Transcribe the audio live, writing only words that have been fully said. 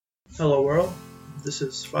Hello world, this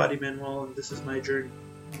is Fadi Manuel and this is my journey.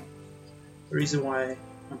 The reason why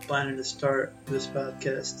I'm planning to start this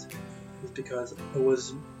podcast is because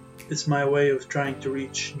it's my way of trying to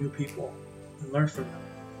reach new people and learn from them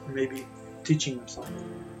and maybe teaching them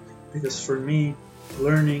something. Because for me,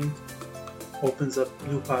 learning opens up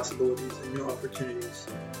new possibilities and new opportunities.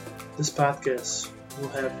 This podcast will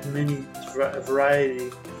have a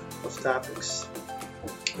variety of topics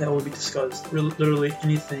that will be discussed. Literally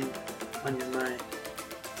anything on your mind.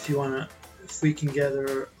 If we can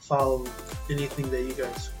gather, follow anything that you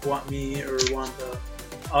guys want me or want the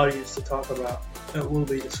audience to talk about, it will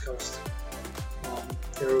be discussed.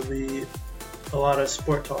 There will be a lot of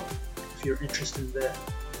sport talk if you're interested in that.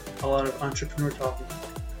 A lot of entrepreneur talking,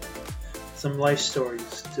 some life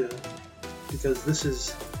stories too, because this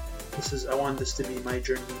is I want this to be my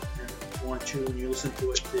journey, and I want you when you listen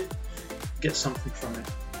to it to get something from it,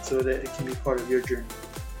 so that it can be part of your journey.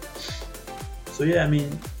 So yeah,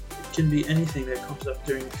 it can be anything that comes up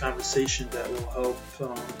during the conversation that will help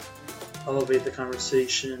elevate the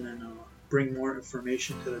conversation and bring more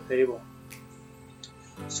information to the table.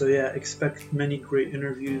 So yeah, expect many great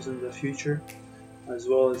interviews in the future, as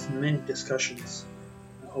well as many discussions.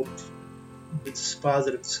 I hope it's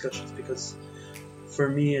positive discussions, because for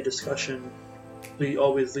me, a discussion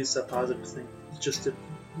always leads to a positive thing.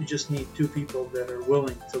 You just need two people that are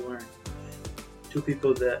willing to learn, two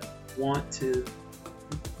people that want to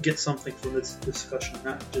get something from this discussion,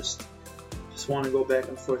 not just want to go back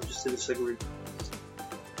and forth just to disagree.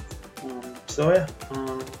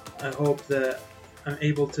 I hope that I'm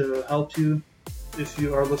able to help you if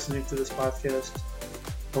you are listening to this podcast.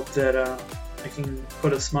 Hope that I can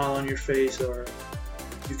put a smile on your face, or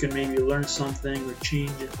you can maybe learn something or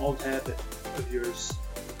change an old habit of yours.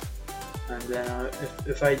 And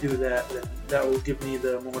if I do that, then that will give me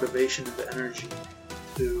the motivation and the energy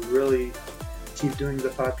to really keep doing the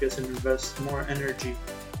podcast and invest more energy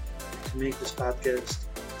to make this podcast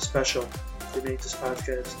special, to make this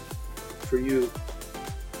podcast for you.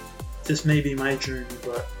 This may be my journey,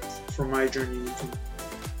 but from my journey you can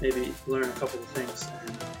maybe learn a couple of things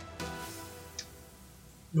and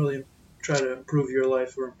really try to improve your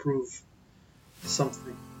life or improve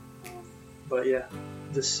something. But yeah,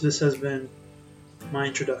 this has been my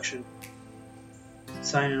introduction.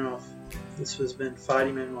 Signing off. This has been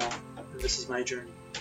Fadi Manuel, and this is my journey.